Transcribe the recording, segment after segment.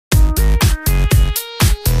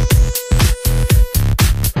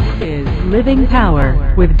Living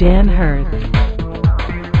Power with Dan Hurd.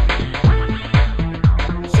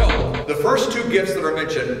 So, the first two gifts that are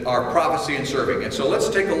mentioned are prophecy and serving. And so let's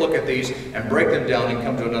take a look at these and break them down and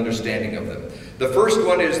come to an understanding of them. The first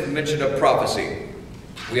one is the mention of prophecy.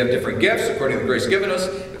 We have different gifts according to the grace given us.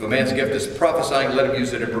 If a man's gift is prophesying, let him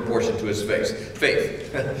use it in proportion to his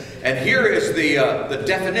faith. And here is the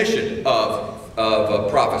definition of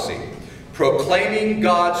prophecy. Proclaiming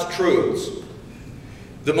God's truths.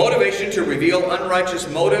 The motivation to reveal unrighteous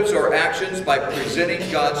motives or actions by presenting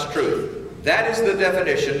God's truth. That is the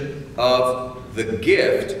definition of the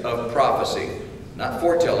gift of prophecy. Not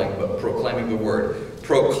foretelling, but proclaiming the word.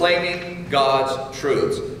 Proclaiming God's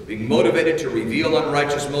truths. Being motivated to reveal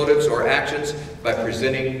unrighteous motives or actions by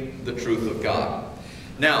presenting the truth of God.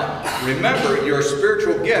 Now, remember, your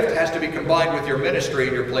spiritual gift has to be combined with your ministry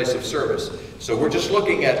and your place of service. So we're just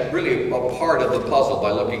looking at really a part of the puzzle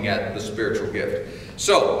by looking at the spiritual gift.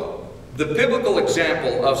 So, the biblical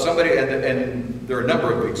example of somebody, and there are a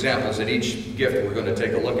number of examples in each gift we're going to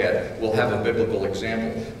take a look at, will have a biblical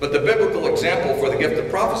example. But the biblical example for the gift of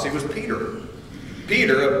prophecy was Peter.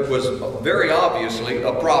 Peter was very obviously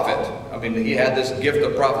a prophet. I mean, he had this gift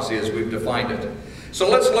of prophecy as we've defined it. So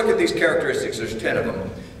let's look at these characteristics. There's 10 of them.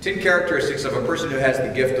 10 characteristics of a person who has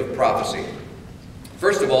the gift of prophecy.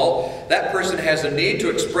 First of all, that person has a need to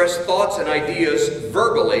express thoughts and ideas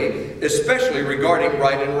verbally, especially regarding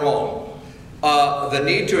right and wrong. The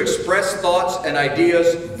need to express thoughts and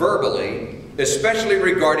ideas verbally, especially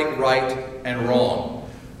regarding right and wrong.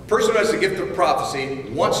 A person who has the gift of prophecy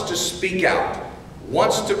wants to speak out,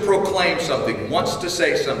 wants to proclaim something, wants to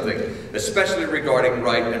say something, especially regarding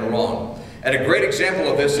right and wrong. And a great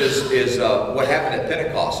example of this is what happened at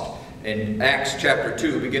Pentecost. In Acts chapter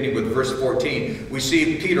 2, beginning with verse 14, we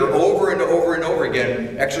see Peter over and over and over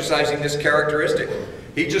again exercising this characteristic.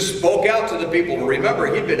 He just spoke out to the people.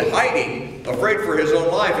 Remember, he'd been hiding, afraid for his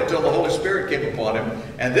own life, until the Holy Spirit came upon him.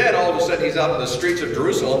 And then all of a sudden he's out in the streets of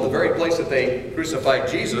Jerusalem, the very place that they crucified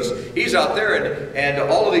Jesus. He's out there, and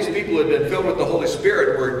all of these people who had been filled with the Holy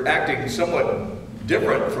Spirit were acting somewhat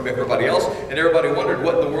different from everybody else, and everybody wondered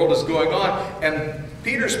what in the world is going on. And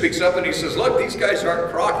Peter speaks up and he says, look, these guys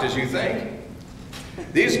aren't crocked as you think.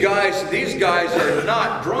 These guys are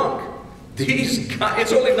not drunk. These guys,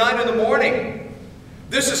 it's only 9 in the morning.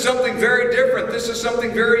 This is something very different. This is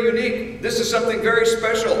something very unique. This is something very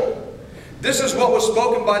special. This is what was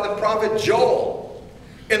spoken by the prophet Joel.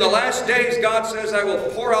 In the last days, God says, I will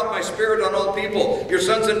pour out my spirit on all people. Your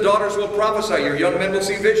sons and daughters will prophesy. Your young men will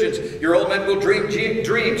see visions. Your old men will dream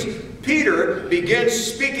dreams. Peter begins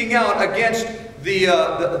speaking out against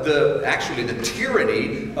actually the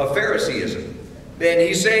tyranny of Phariseeism. And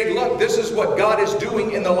he's saying, look, this is what God is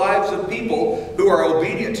doing in the lives of people who are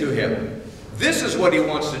obedient to him. This is what he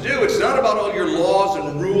wants to do. It's not about all your laws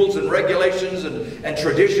and rules and regulations and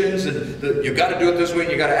traditions and you've got to do it this way and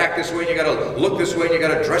you've got to act this way and you've got to look this way and you've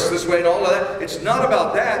got to dress this way and all of that. It's not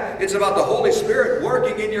about that. It's about the Holy Spirit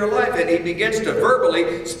working in your life, and he begins to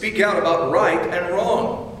verbally speak out about right and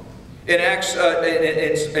wrong. In Acts,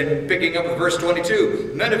 in picking up with verse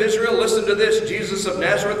 22, men of Israel, listen to this. Jesus of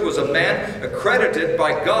Nazareth was a man accredited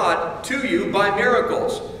by God to you by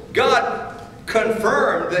miracles. God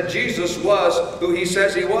confirmed that Jesus was who he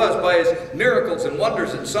says he was by his miracles and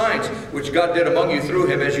wonders and signs, which God did among you through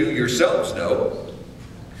him, as you yourselves know.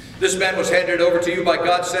 This man was handed over to you by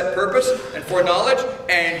God's set purpose and foreknowledge,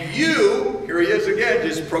 and you, here he is again,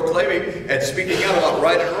 just proclaiming and speaking out about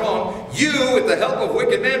right and wrong, you, with the help of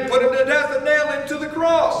wicked men, put him to death and nailed him to the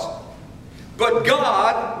cross. But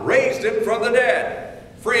God raised him from the dead,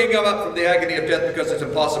 freeing him up from the agony of death, because it's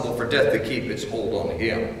impossible for death to keep its hold on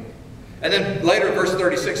him. And then later, verse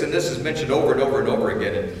 36, and this is mentioned over and over and over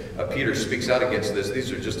again, and Peter speaks out against this.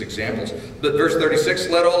 These are just examples. But verse 36,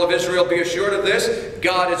 let all of Israel be assured of this.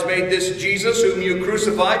 God has made this Jesus, whom you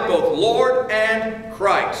crucified, both Lord and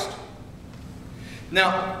Christ.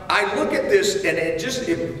 Now, I look at this, and it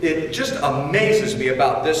just amazes me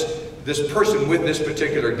about this person with this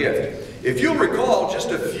particular gift. If you'll recall,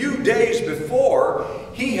 just a few days before,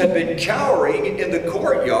 he had been cowering in the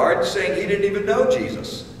courtyard, saying he didn't even know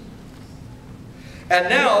Jesus. And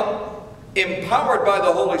now, empowered by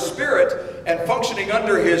the Holy Spirit and functioning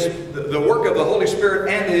under the work of the Holy Spirit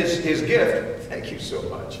and his gift, thank you so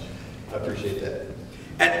much, I appreciate that,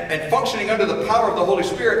 and functioning under the power of the Holy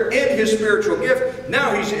Spirit in his spiritual gift,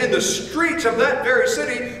 now he's in the streets of that very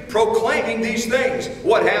city proclaiming these things.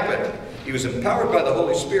 What happened? He was empowered by the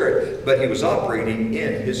Holy Spirit, but he was operating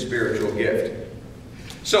in his spiritual gift.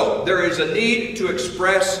 So, there is a need to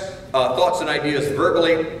express thoughts and ideas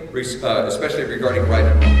verbally, especially regarding right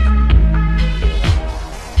and wrong.